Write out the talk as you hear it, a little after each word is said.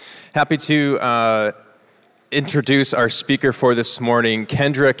Happy to introduce our speaker for this morning.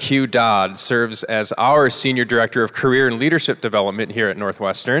 Kendra Q. Dodd serves as our Senior Director of Career and Leadership Development here at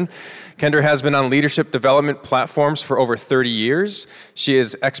Northwestern. Kendra has been on leadership development platforms for over 30 years. She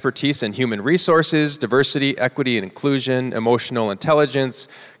has expertise in human resources, diversity, equity and inclusion, emotional intelligence,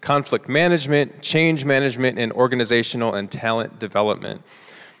 conflict management, change management, and organizational and talent development.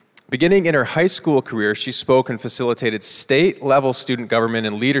 Beginning in her high school career, she spoke and facilitated state-level student government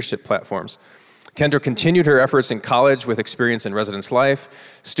and leadership platforms. Kendra continued her efforts in college with experience in residence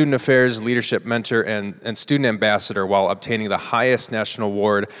life, student affairs, leadership mentor, and student ambassador while obtaining the highest national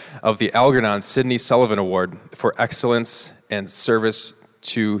award of the Algernon Sidney Sullivan Award for Excellence and Service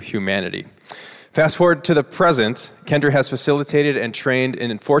to Humanity. Fast forward to the present, Kendra has facilitated and trained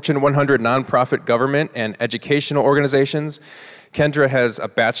in Fortune 100 nonprofit government and educational organizations. Kendra has a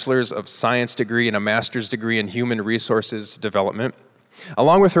Bachelor's of Science degree and a Master's degree in Human Resources Development.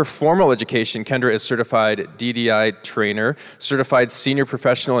 Along with her formal education, Kendra is certified DDI trainer, certified senior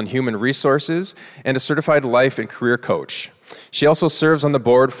professional in human resources, and a certified life and career coach. She also serves on the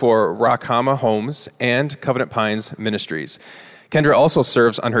board for Rockama Homes and Covenant Pines Ministries. Kendra also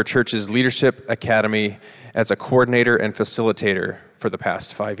serves on her church's Leadership Academy as a coordinator and facilitator for the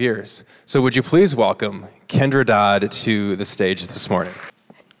past 5 years. So would you please welcome Kendra Dodd to the stage this morning.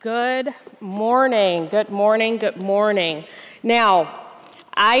 Good morning, good morning, good morning. Now,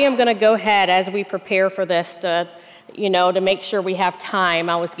 I am going to go ahead as we prepare for this to make sure we have time.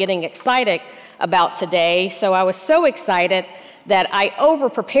 I was getting excited about today, so I was so excited that I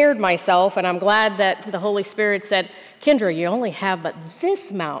over-prepared myself, and I'm glad that the Holy Spirit said, Kendra, you only have but this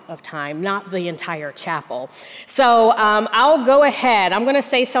amount of time, not the entire chapel. So I'll go ahead. I'm going to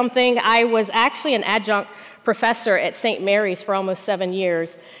say something. I was actually an adjunct professor at St. Mary's for almost 7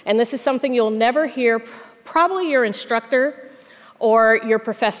 years, and this is something you'll never hear probably your instructor or your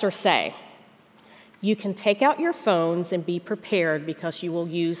professor say. You can take out your phones and be prepared because you will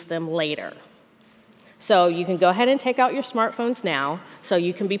use them later. So you can go ahead and take out your smartphones now so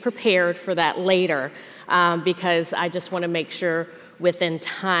you can be prepared for that later because I just want to make sure within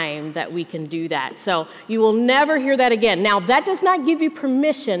time that we can do that. So you will never hear that again. Now, that does not give you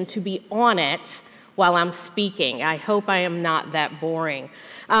permission to be on it while I'm speaking. I hope I am not that boring.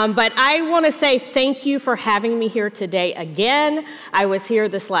 But I want to say thank you for having me here today again. I was here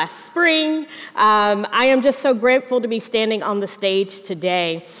this last spring. I am just so grateful to be standing on the stage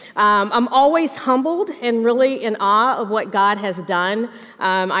today. I'm always humbled and really in awe of what God has done.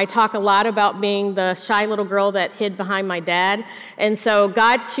 I talk a lot about being the shy little girl that hid behind my dad. And so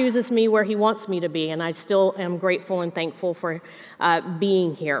God chooses me where he wants me to be. And I still am grateful and thankful for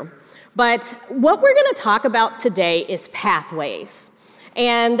being here. But what we're going to talk about today is pathways.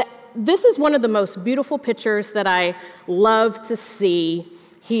 And this is one of the most beautiful pictures that I love to see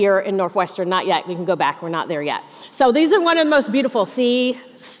here in Northwestern. Not yet. We can go back. We're not there yet. So these are one of the most beautiful. See,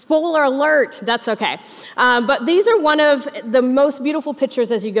 spoiler alert. That's okay. But these are one of the most beautiful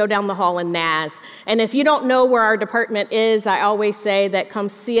pictures as you go down the hall in NAS. And if you don't know where our department is, I always say that come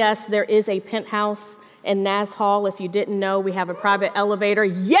see us. There is a penthouse in NAS Hall. If you didn't know, we have a private elevator.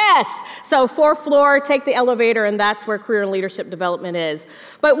 Yes! So 4th floor, take the elevator, and that's where career and leadership development is.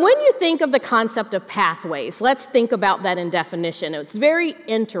 But when you think of the concept of pathways, let's think about that in definition. It's very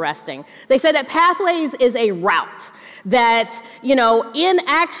interesting. They say that pathways is a route that,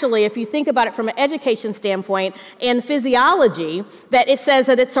 if you think about it from an education standpoint and physiology, that it says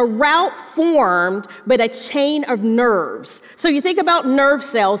that it's a route formed by a chain of nerves. So you think about nerve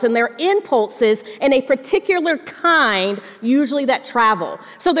cells and their impulses in a particular kind, usually that travel.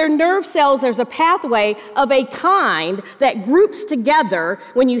 So their nerve cells, there's a pathway of a kind that groups together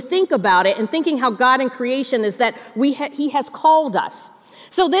when you think about it and thinking how God in creation is that he has called us.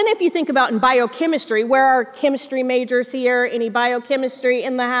 So then if you think about in biochemistry, where are chemistry majors here? Any biochemistry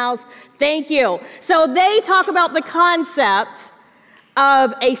in the house? Thank you. So they talk about the concept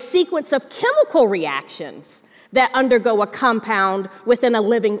of a sequence of chemical reactions that undergo a compound within a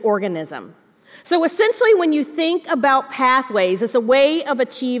living organism. So essentially when you think about pathways, it's a way of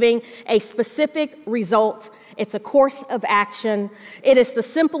achieving a specific result. It's a course of action. It is the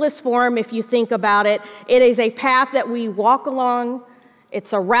simplest form if you think about it. It is a path that we walk along.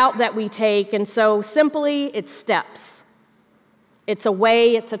 It's a route that we take, and so simply, it's steps. It's a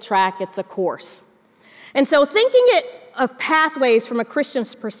way, it's a track, it's a course. And so thinking of pathways from a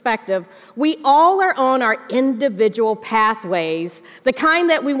Christian's perspective, we all are on our individual pathways. The kind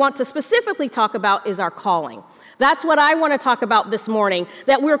that we want to specifically talk about is our calling. That's what I want to talk about this morning,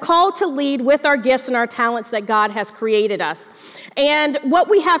 that we're called to lead with our gifts and our talents that God has created us. And what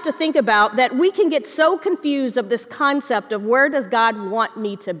we have to think about, that we can get so confused of this concept of where does God want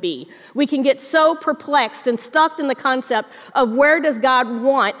me to be? We can get so perplexed and stuck in the concept of where does God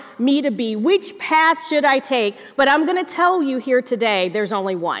want me to be? Which path should I take? But I'm going to tell you here today, there's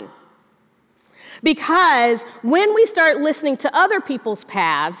only one. Because when we start listening to other people's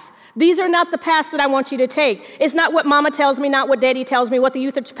paths, these are not the paths that I want you to take. It's not what mama tells me, not what daddy tells me, what the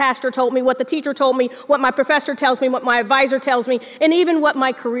youth pastor told me, what the teacher told me, what my professor tells me, what my advisor tells me, and even what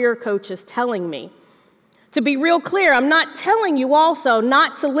my career coach is telling me. To be real clear, I'm not telling you also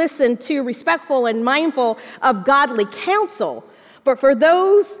not to listen to respectful and mindful of godly counsel, but for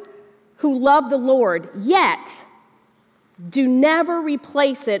those who love the Lord, yet do never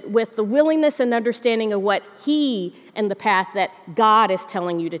replace it with the willingness and understanding of what He and the path that God is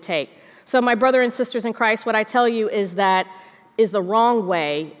telling you to take. So my brother and sisters in Christ, what I tell you is that is the wrong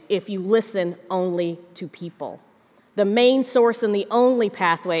way if you listen only to people. The main source and the only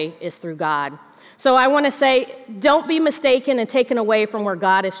pathway is through God. So I want to say, don't be mistaken and taken away from where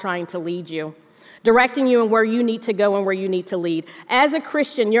God is trying to lead you, directing you and where you need to go and where you need to lead. As a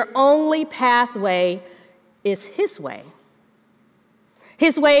Christian, your only pathway is His way.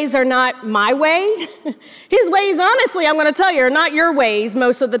 His ways are not my way. His ways, honestly, I'm going to tell you, are not your ways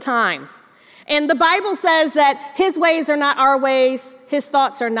most of the time. And the Bible says that His ways are not our ways. His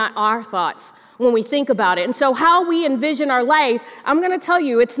thoughts are not our thoughts when we think about it. And so how we envision our life, I'm going to tell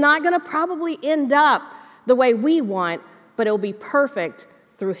you, it's not going to probably end up the way we want, but it'll be perfect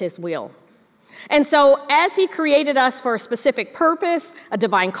through His will. And so as He created us for a specific purpose, a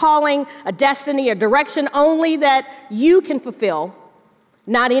divine calling, a destiny, a direction only that you can fulfill,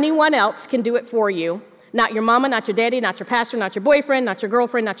 not anyone else can do it for you. Not your mama, not your daddy, not your pastor, not your boyfriend, not your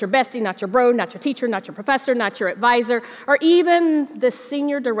girlfriend, not your bestie, not your bro, not your teacher, not your professor, not your advisor, or even the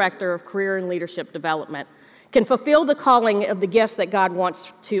senior director of career and leadership development can fulfill the calling of the gifts that God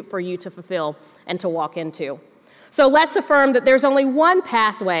wants for you to fulfill and to walk into. So let's affirm that there's only one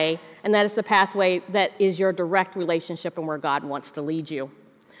pathway, and that is the pathway that is your direct relationship and where God wants to lead you.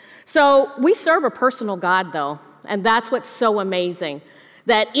 So we serve a personal God, though, and that's what's so amazing.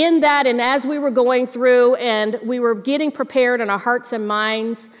 That in that, and as we were going through and we were getting prepared in our hearts and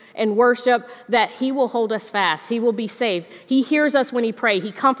minds and worship, that He will hold us fast. He will be safe. He hears us when we pray.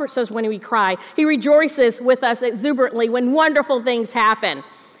 He comforts us when we cry. He rejoices with us exuberantly when wonderful things happen.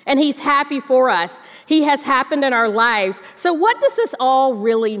 And He's happy for us. He has happened in our lives. So what does this all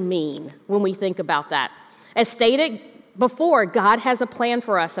really mean when we think about that? As stated before, God has a plan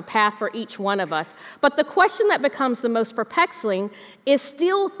for us, a path for each one of us. But the question that becomes the most perplexing is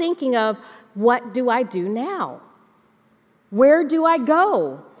still thinking of, what do I do now? Where do I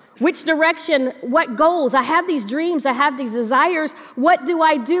go? Which direction? What goals? I have these dreams. I have these desires. What do?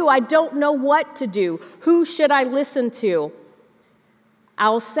 I don't know what to do. Who should I listen to?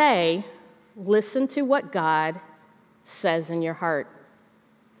 I'll say, listen to what God says in your heart.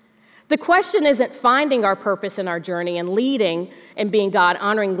 The question isn't finding our purpose in our journey and leading and being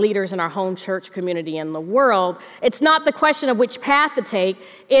God-honoring leaders in our home church community and the world. It's not the question of which path to take.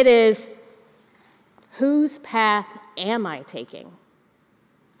 It is, whose path am I taking?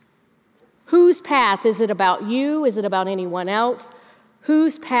 Whose path? Is it about you? Is it about anyone else?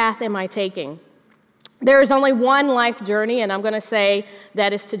 Whose path am I taking? There is only one life journey, and I'm going to say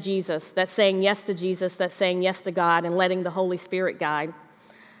that is to Jesus. That's saying yes to Jesus. That's saying yes to God and letting the Holy Spirit guide.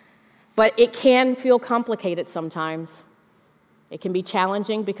 But it can feel complicated sometimes. It can be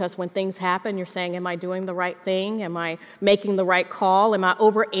challenging because when things happen, you're saying, am I doing the right thing? Am I making the right call? Am I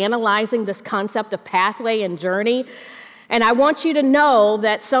overanalyzing this concept of pathway and journey? And I want you to know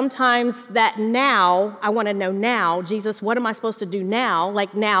that sometimes that now, I want to know now, Jesus, what am I supposed to do now,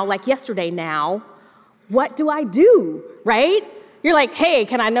 like yesterday now? What do I do, right? You're like, hey,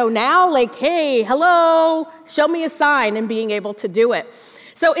 can I know now? Like, hey, hello, show me a sign, and being able to do it.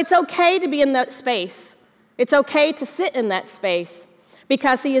 So it's okay to be in that space. It's okay to sit in that space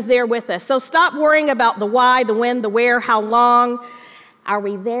because He is there with us. So stop worrying about the why, the when, the where, how long. Are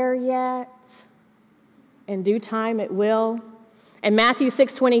we there yet? In due time, it will. In Matthew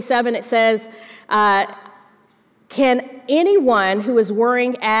 6:27, it says, can anyone who is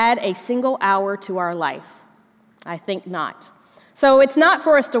worrying add a single hour to our life? I think not. So it's not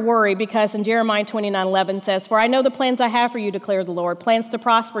for us to worry because in Jeremiah 29:11 says, for I know the plans I have for you, declare the Lord, plans to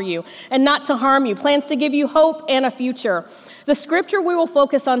prosper you and not to harm you, plans to give you hope and a future. The scripture we will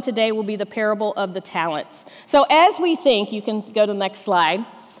focus on today will be the parable of the talents. So as we think, you can go to the next slide,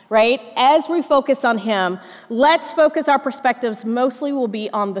 right? As we focus on Him, let's focus our perspectives mostly will be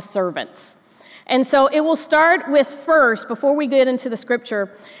on the servants. And so it will start with first, before we get into the scripture,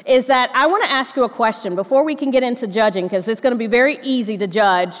 is that I want to ask you a question before we can get into judging, because it's going to be very easy to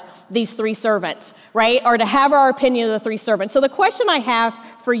judge these three servants, right? Or to have our opinion of the three servants. So the question I have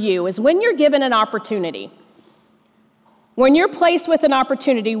for you is, when you're given an opportunity, when you're placed with an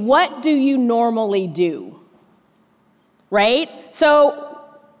opportunity, what do you normally do? Right? So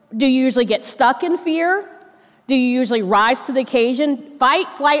do you usually get stuck in fear? Do you usually rise to the occasion? Fight,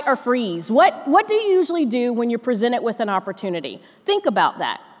 flight, or freeze? What do you usually do when you're presented with an opportunity? Think about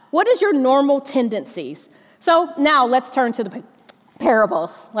that. What is your normal tendencies? So now let's turn to the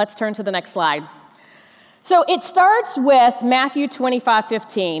parables. Let's turn to the next slide. So it starts with Matthew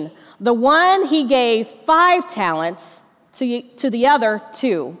 25:15. The one he gave 5 talents, to the other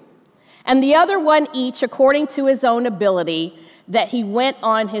 2, and the other one each according to his own ability, that he went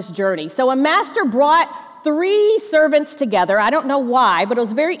on his journey. So a master brought 3 servants together. I don't know why, but it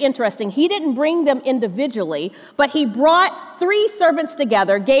was very interesting. He didn't bring them individually, but he brought 3 servants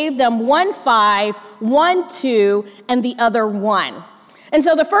together, gave them 1 5, 1 2, and the other 1. And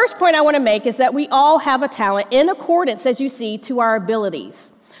so the first point I want to make is that we all have a talent in accordance, as you see, to our abilities.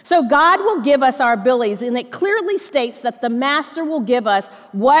 So God will give us our abilities, and it clearly states that the master will give us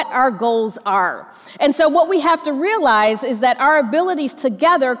what our goals are. And so what we have to realize is that our abilities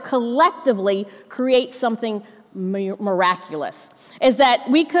together collectively create something miraculous. Is that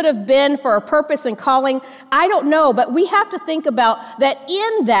we could have been for a purpose and calling, I don't know, but we have to think about that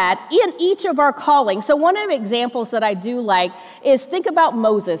in each of our callings. So one of the examples that I do like is think about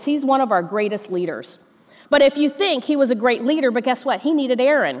Moses. He's one of our greatest leaders. But if you think he was a great leader, but guess what? He needed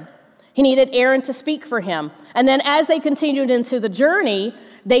Aaron. He needed Aaron to speak for him. And then as they continued into the journey,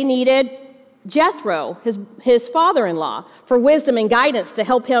 they needed Jethro, his father-in-law, for wisdom and guidance to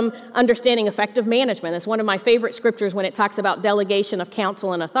help him understanding effective management. It's one of my favorite scriptures when it talks about delegation of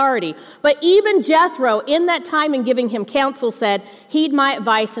counsel and authority. But even Jethro, in that time in giving him counsel, said, heed my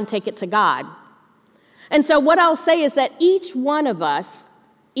advice and take it to God. And so what I'll say is that each one of us,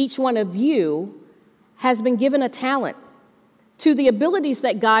 each one of you, has been given a talent to the abilities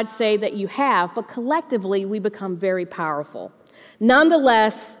that God say that you have, but collectively we become very powerful.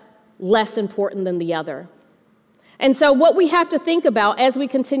 Nonetheless, less important than the other. And so what we have to think about as we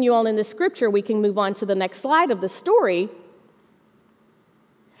continue on in the scripture, we can move on to the next slide of the story,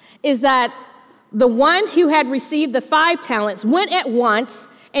 is that the one who had received the 5 talents went at once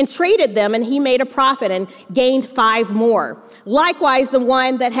and traded them, and he made a profit and gained 5 more. Likewise, the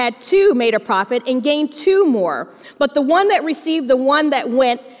one that had 2 made a profit and gained 2 more. But the one that received the one that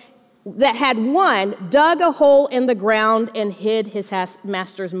had 1 dug a hole in the ground and hid his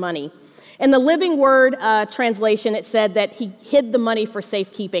master's money. In the Living Word translation, it said that he hid the money for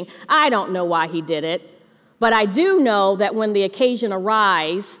safekeeping. I don't know why he did it, but I do know that when the occasion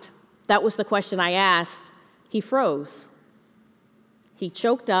arose, that was the question I asked, he froze. He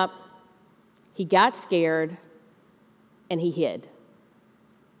choked up, he got scared, and he hid.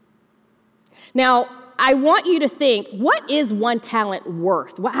 Now, I want you to think, what is 1 talent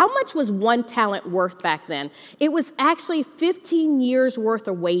worth? How much was 1 talent worth back then? It was actually 15 years worth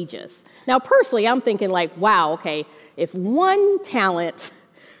of wages. Now, personally, I'm thinking like, wow, okay, if 1 talent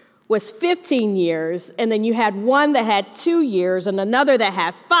was 15 years, and then you had one that had 2 years and another that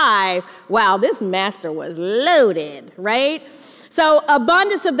had 5, wow, this master was loaded, right? So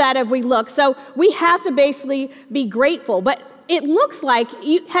abundance of that if we look. So we have to basically be grateful. But it looks like,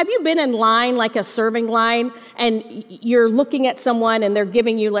 have you been in line, like a serving line, and you're looking at someone and they're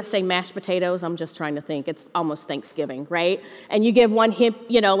giving you, let's say, mashed potatoes? I'm just trying to think. It's almost Thanksgiving, right? And you give one hip,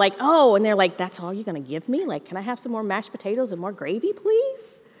 like, oh, and they're like, that's all you're going to give me? Like, can I have some more mashed potatoes and more gravy,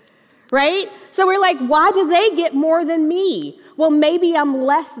 please? Right? So we're like, why do they get more than me? Well, maybe I'm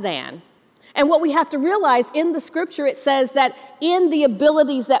less than. And what we have to realize in the scripture, it says that in the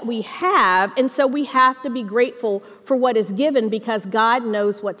abilities that we have, and so we have to be grateful for what is given because God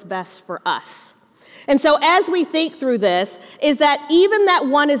knows what's best for us. And so as we think through this, is that even that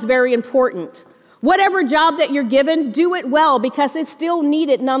one is very important. Whatever job that you're given, do it well because it's still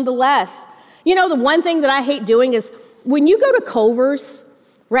needed nonetheless. The one thing that I hate doing is when you go to Culver's,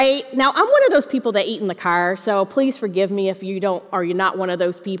 right? Now, I'm one of those people that eat in the car, so please forgive me if you don't, or you're not one of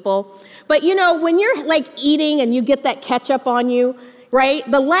those people. But when you're like eating and you get that ketchup on you, right?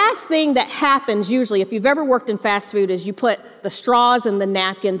 The last thing that happens usually, if you've ever worked in fast food, is you put the straws and the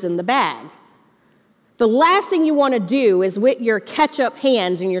napkins in the bag. The last thing you want to do is with your ketchup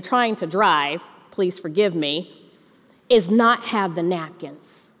hands and you're trying to drive, please forgive me, is not have the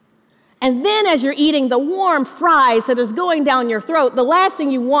napkins. And then as you're eating the warm fries that is going down your throat, the last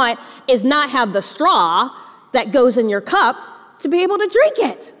thing you want is not have the straw that goes in your cup to be able to drink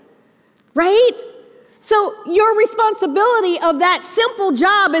it. right? So your responsibility of that simple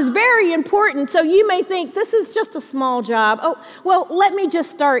job is very important. So you may think, this is just a small job. Oh, well, let me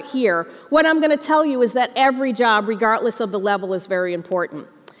just start here. What I'm going to tell you is that every job, regardless of the level, is very important.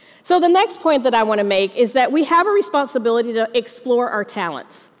 So the next point that I want to make is that we have a responsibility to explore our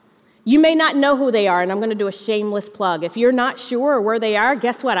talents. You may not know who they are, and I'm going to do a shameless plug. If you're not sure where they are,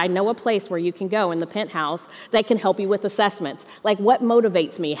 guess what? I know a place where you can go in the Penthouse that can help you with assessments. Like, what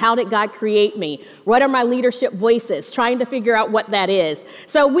motivates me? How did God create me? What are my leadership voices? Trying to figure out what that is.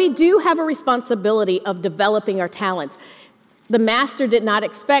 So we do have a responsibility of developing our talents. The master did not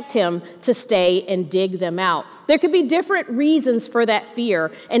expect him to stay and dig them out. There could be different reasons for that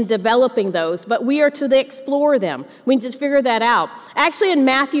fear and developing those, but we are to explore them. We need to figure that out. Actually, in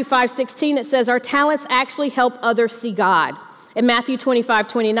Matthew 5:16, it says our talents actually help others see God. And Matthew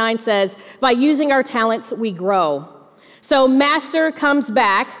 25:29 says, by using our talents, we grow. So master comes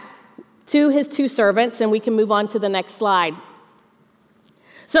back to his two servants, and we can move on to the next slide.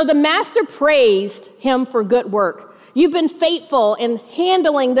 So the master praised him for good work. You've been faithful in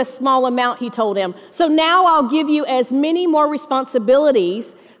handling this small amount, he told him. So now I'll give you as many more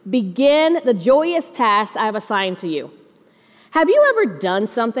responsibilities. Begin the joyous tasks I have assigned to you. Have you ever done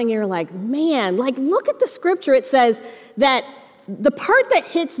something and you're like, man, like look at the scripture. It says that the part that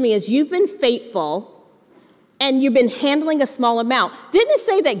hits me is you've been faithful and you've been handling a small amount. Didn't it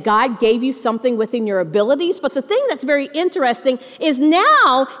say that God gave you something within your abilities? But the thing that's very interesting is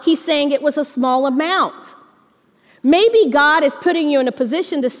now he's saying it was a small amount. Maybe God is putting you in a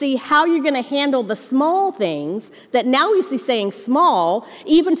position to see how you're going to handle the small things that now he's saying small,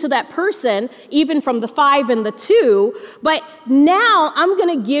 even to that person, even from the 5 and the 2. But now I'm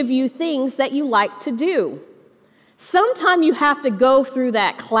going to give you things that you like to do. Sometime you have to go through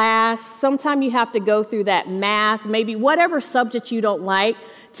that class. Sometime you have to go through that math, maybe whatever subject you don't like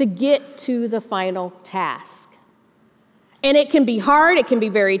to get to the final task. And it can be hard, it can be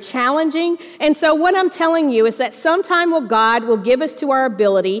very challenging. And so what I'm telling you is that sometime God will give us to our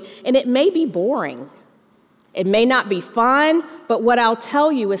ability, and it may be boring. It may not be fun, but what I'll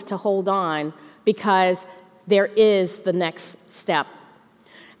tell you is to hold on because there is the next step.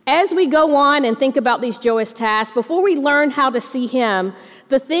 As we go on and think about these joyous tasks, before we learn how to see him,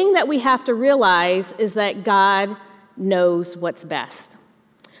 the thing that we have to realize is that God knows what's best.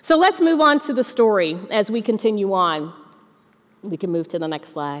 So let's move on to the story as we continue on. We can move to the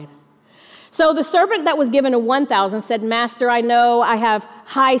next slide. So the servant that was given a 1,000 said, Master, I know I have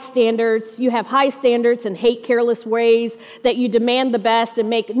high standards. You have high standards and hate careless ways, that you demand the best and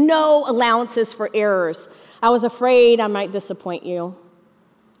make no allowances for errors. I was afraid I might disappoint you.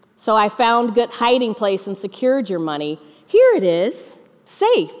 So I found good hiding place and secured your money. Here it is,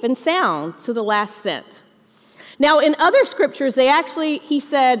 safe and sound to the last cent. Now in other scriptures, he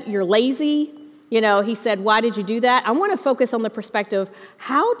said, you're lazy. He said, why did you do that? I want to focus on the perspective,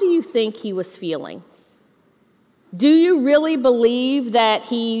 how do you think he was feeling? Do you really believe that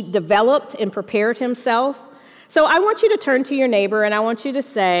he developed and prepared himself? So I want you to turn to your neighbor and I want you to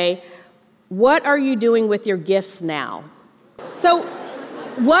say, what are you doing with your gifts now? So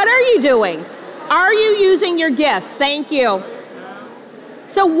what are you doing? Are you using your gifts? Thank you.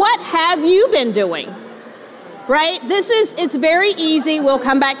 So what have you been doing? Right? It's very easy. We'll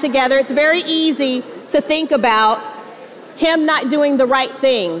come back together. It's very easy to think about him not doing the right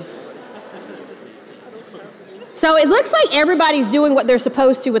things. So it looks like everybody's doing what they're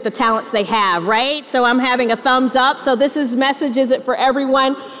supposed to with the talents they have, right? So I'm having a thumbs up. So this message isn't for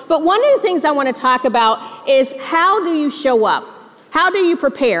everyone. But one of the things I want to talk about is how do you show up? How do you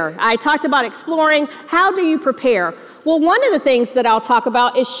prepare? I talked about exploring. How do you prepare? Well, one of the things that I'll talk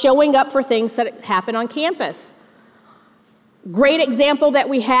about is showing up for things that happen on campus. Great example that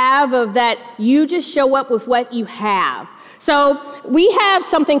we have of that you just show up with what you have. So we have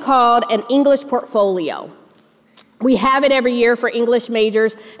something called an English portfolio. We have it every year for English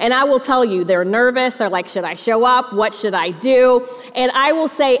majors, and I will tell you, they're nervous. They're like, should I show up? What should I do? And I will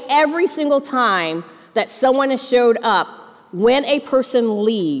say every single time that someone has showed up, when a person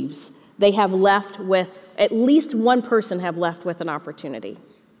leaves, they have left with, at least one person have left with an opportunity.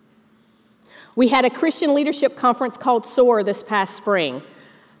 We had a Christian leadership conference called SOAR this past spring.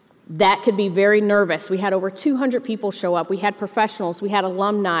 That could be very nervous. We had over 200 people show up. We had professionals. We had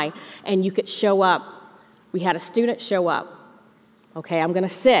alumni, and you could show up. We had a student show up. Okay, I'm going to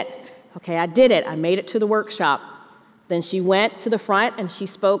sit. Okay, I did it. I made it to the workshop. Then she went to the front, and she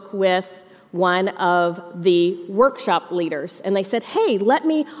spoke with one of the workshop leaders. And they said, hey,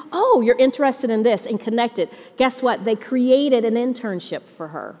 you're interested in this, and connected. Guess what? They created an internship for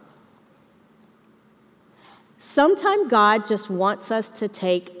her. Sometimes God just wants us to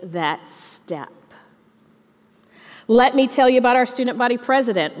take that step. Let me tell you about our student body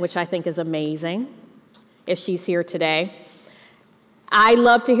president, which I think is amazing, if she's here today. I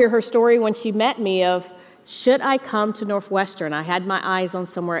love to hear her story when she met me of, should I come to Northwestern? I had my eyes on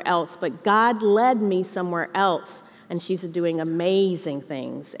somewhere else, but God led me somewhere else, and she's doing amazing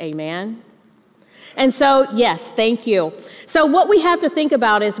things. Amen? And so, yes, thank you. So what we have to think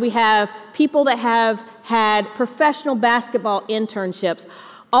about is we have people that have had professional basketball internships.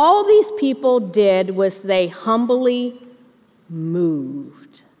 All these people did was they humbly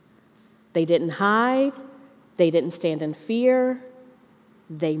moved. They didn't hide. They didn't stand in fear.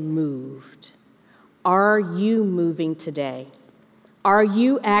 They moved. Are you moving today? Are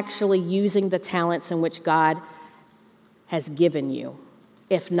you actually using the talents in which God has given you?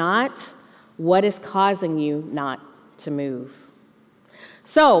 If not, what is causing you not to move?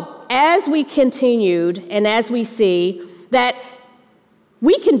 So, as we continued and as we see that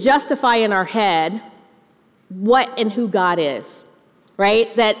we can justify in our head what and who God is,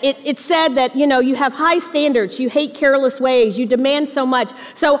 right? That it said that, you have high standards, you hate careless ways, you demand so much,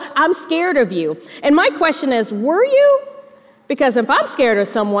 so I'm scared of you. And my question is, were you? Because if I'm scared of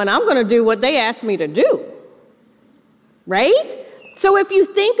someone, I'm going to do what they asked me to do, right? So if you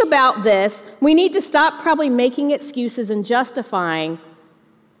think about this, we need to stop probably making excuses and justifying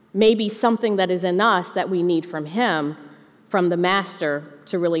maybe something that is in us that we need from Him, from the Master,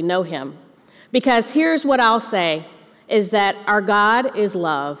 to really know Him. Because here's what I'll say, is that our God is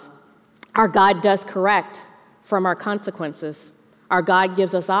love. Our God does correct from our consequences. Our God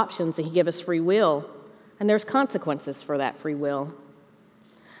gives us options, and He gives us free will. And there's consequences for that free will.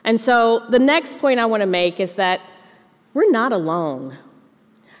 And so the next point I want to make is that we're not alone.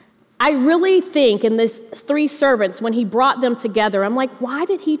 I really think in these 3 servants, when He brought them together, I'm like, why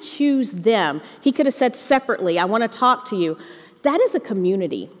did He choose them? He could have said separately, I want to talk to you. That is a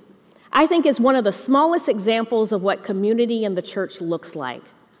community. I think it's one of the smallest examples of what community in the church looks like.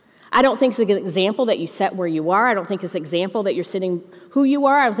 I don't think it's an example that you sit where you are. I don't think it's an example that you're sitting who you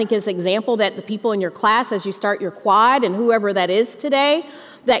are. I don't think it's an example that the people in your class as you start your quad and whoever that is today,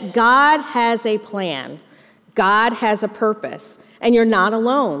 that God has a plan. God has a purpose, and you're not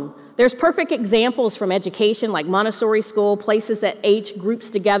alone. There's perfect examples from education like Montessori school, places that H groups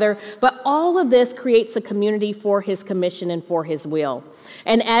together, but all of this creates a community for His commission and for His will.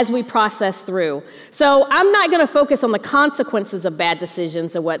 And as we process through. So I'm not going to focus on the consequences of bad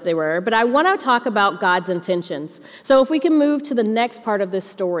decisions and what they were, but I want to talk about God's intentions. So if we can move to the next part of this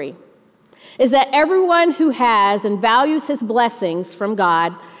story, is that everyone who has and values His blessings from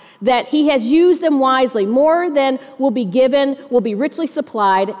God, that He has used them wisely, more than will be given, will be richly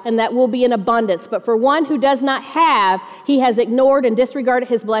supplied, and that will be in abundance. But for one who does not have, He has ignored and disregarded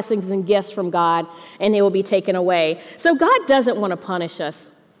His blessings and gifts from God, and they will be taken away. So God doesn't want to punish us.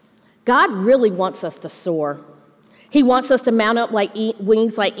 God really wants us to soar. He wants us to mount up like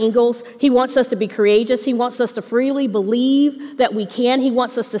wings like eagles. He wants us to be courageous. He wants us to freely believe that we can. He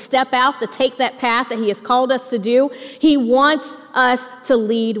wants us to step out, to take that path that He has called us to do. He wants us to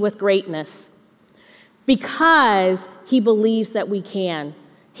lead with greatness because He believes that we can.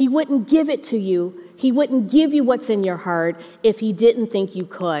 He wouldn't give it to you. He wouldn't give you what's in your heart if He didn't think you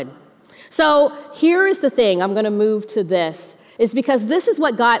could. So here is the thing. I'm going to move to this. It's because this is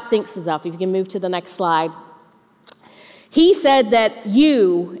what God thinks is of. If you can move to the next slide. He said that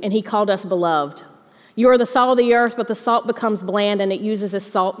you, and He called us beloved. You are the salt of the earth, but the salt becomes bland and it uses its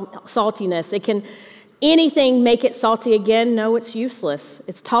saltiness. Can anything make it salty again? No, it's useless.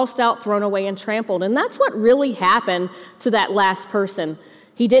 It's tossed out, thrown away, and trampled. And that's what really happened to that last person.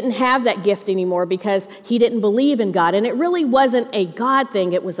 He didn't have that gift anymore because he didn't believe in God. And it really wasn't a God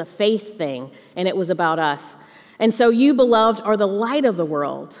thing, it was a faith thing, and it was about us. And so you, beloved, are the light of the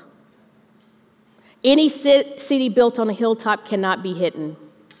world. Any city built on a hilltop cannot be hidden.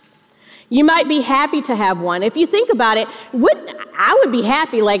 You might be happy to have one. If you think about it, I would be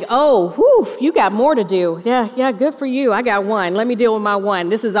happy like, oh, whew, you got more to do. Yeah, good for you. I got one. Let me deal with my one.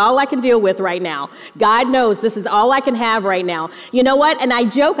 This is all I can deal with right now. God knows this is all I can have right now. You know what? And I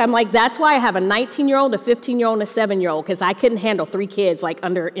joke, I'm like, that's why I have a 19-year-old, a 15-year-old, and a 7-year-old, because I couldn't handle 3 kids like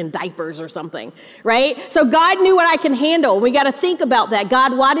in diapers or something, right? So God knew what I can handle. We got to think about that.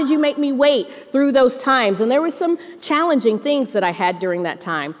 God, why did you make me wait through those times? And there were some challenging things that I had during that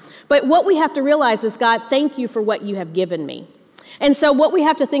time. But what we have to realize is, God, thank you for what you have given me. And so what we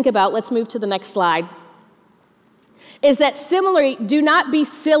have to think about, let's move to the next slide, is that similarly, do not be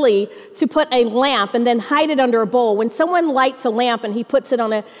silly to put a lamp and then hide it under a bowl. When someone lights a lamp and he puts it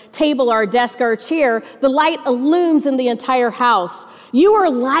on a table or a desk or a chair, the light illumines in the entire house. You are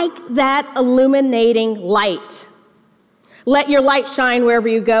like that illuminating light. Let your light shine wherever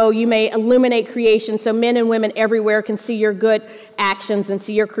you go. You may illuminate creation so men and women everywhere can see your good actions and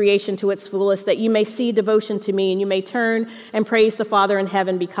see your creation to its fullest, that you may see devotion to me and you may turn and praise the Father in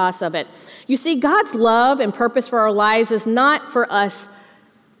heaven because of it. You see, God's love and purpose for our lives is not for us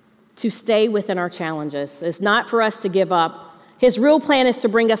to stay within our challenges. It's not for us to give up. His real plan is to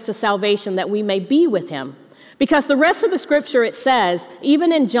bring us to salvation that we may be with him. Because the rest of the scripture, it says,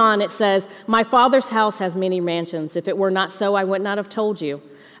 even in John, it says, my Father's house has many mansions. If it were not so, I would not have told you.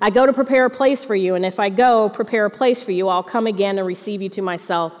 I go to prepare a place for you, and if I go prepare a place for you, I'll come again and receive you to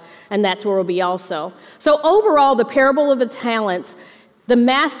myself, and that's where we'll be also. So overall, the parable of the talents, the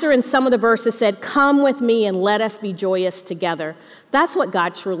master in some of the verses said, come with me and let us be joyous together. That's what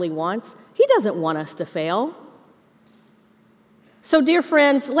God truly wants. He doesn't want us to fail. So, dear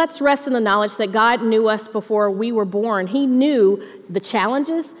friends, let's rest in the knowledge that God knew us before we were born. He knew the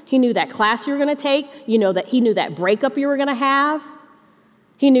challenges. He knew that class you were going to take. He knew that breakup you were going to have.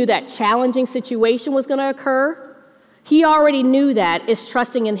 He knew that challenging situation was going to occur. He already knew that. It's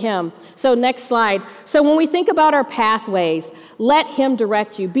trusting in him. So, next slide. So, when we think about our pathways, let him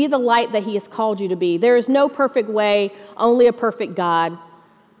direct you. Be the light that he has called you to be. There is no perfect way, only a perfect God.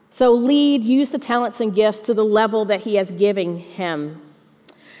 So use the talents and gifts to the level that he has given him.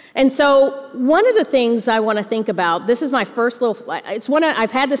 And so one of the things I want to think about, this is my first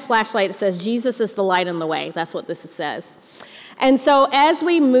I've had this flashlight. It says, Jesus is the light in the way. That's what this says. And so as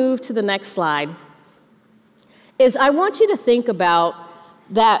we move to the next slide, I want you to think about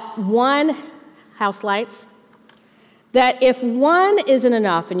that one, house lights, that if one isn't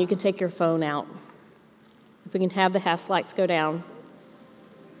enough, and you can take your phone out, if we can have the house lights go down,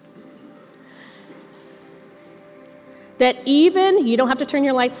 that even, you don't have to turn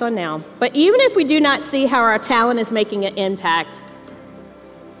your lights on now, but even if we do not see how our talent is making an impact,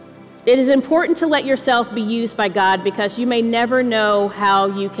 it is important to let yourself be used by God because you may never know how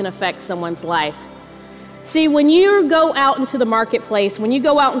you can affect someone's life. See, when you go out into the marketplace, when you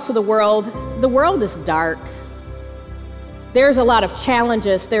go out into the world is dark. There's a lot of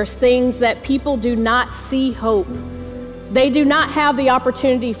challenges. There's things that people do not see hope. They do not have the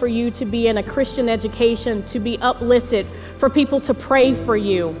opportunity for you to be in a Christian education, to be uplifted, for people to pray for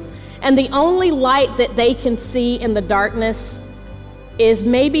you. And the only light that they can see in the darkness is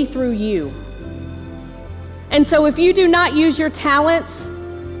maybe through you. And so if you do not use your talents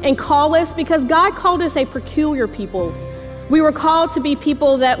and call us, because God called us a peculiar people. We were called to be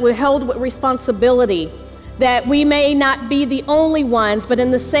people that were held with responsibility, that we may not be the only ones, but in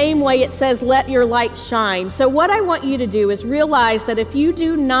the same way it says, let your light shine. So what I want you to do is realize that if you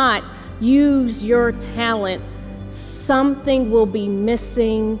do not use your talent, something will be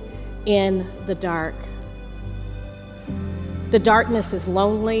missing in the dark. The darkness is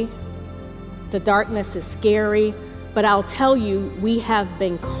lonely. The darkness is scary. But I'll tell you, we have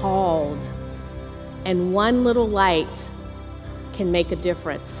been called, and one little light can make a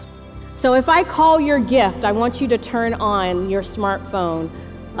difference. So if I call your gift, I want you to turn on your smartphone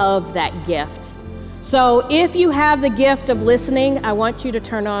of that gift. So if you have the gift of listening, I want you to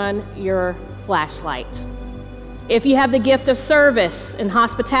turn on your flashlight. If you have the gift of service and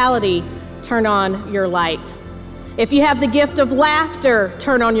hospitality, turn on your light. If you have the gift of laughter,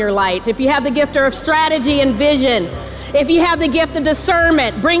 turn on your light. If you have the gift of strategy and vision, if you have the gift of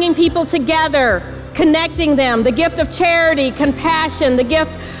discernment, bringing people together, connecting them, the gift of charity, compassion, the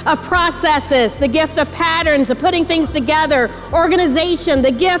gift of processes, the gift of patterns, of putting things together, organization,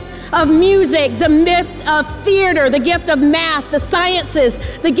 the gift of music, the gift of theater, the gift of math, the sciences,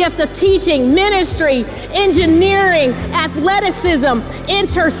 the gift of teaching, ministry, engineering, athleticism,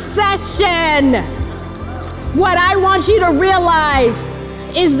 intercession. What I want you to realize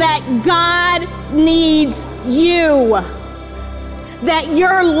is that God needs you, that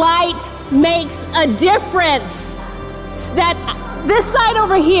your light makes a difference, that this side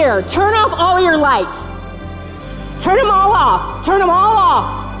over here, turn off all your lights. Turn them all off. Turn them all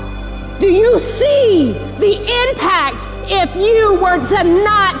off. Do you see the impact if you were to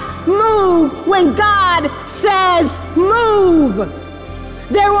not move when God says move?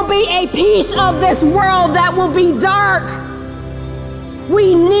 There will be a piece of this world that will be dark.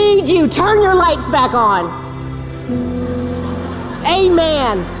 We need you. Turn your lights back on.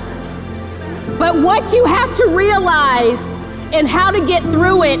 Amen. But what you have to realize and how to get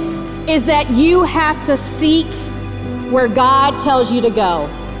through it is that you have to seek where God tells you to go.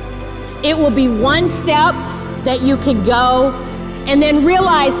 It will be one step that you can go, and then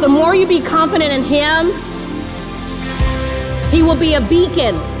realize the more you be confident in Him, He will be a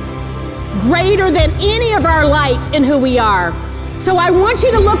beacon greater than any of our light in who we are. So I want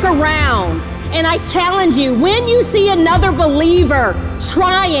you to look around, and I challenge you, when you see another believer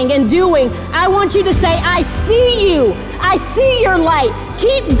trying and doing, I want you to say, I see you. I see your light.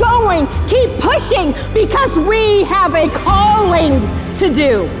 Keep going. Keep pushing, because we have a calling to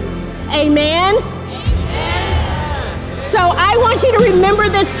do. Amen? So I want you to remember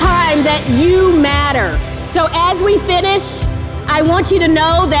this time that you matter. So as we finish, I want you to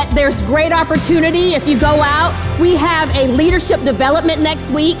know that there's great opportunity if you go out. We have a leadership development next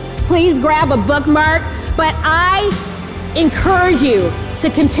week. Please grab a bookmark. But I encourage you to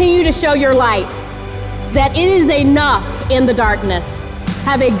continue to show your light, that it is enough in the darkness.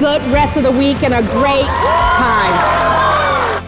 Have a good rest of the week and a great time.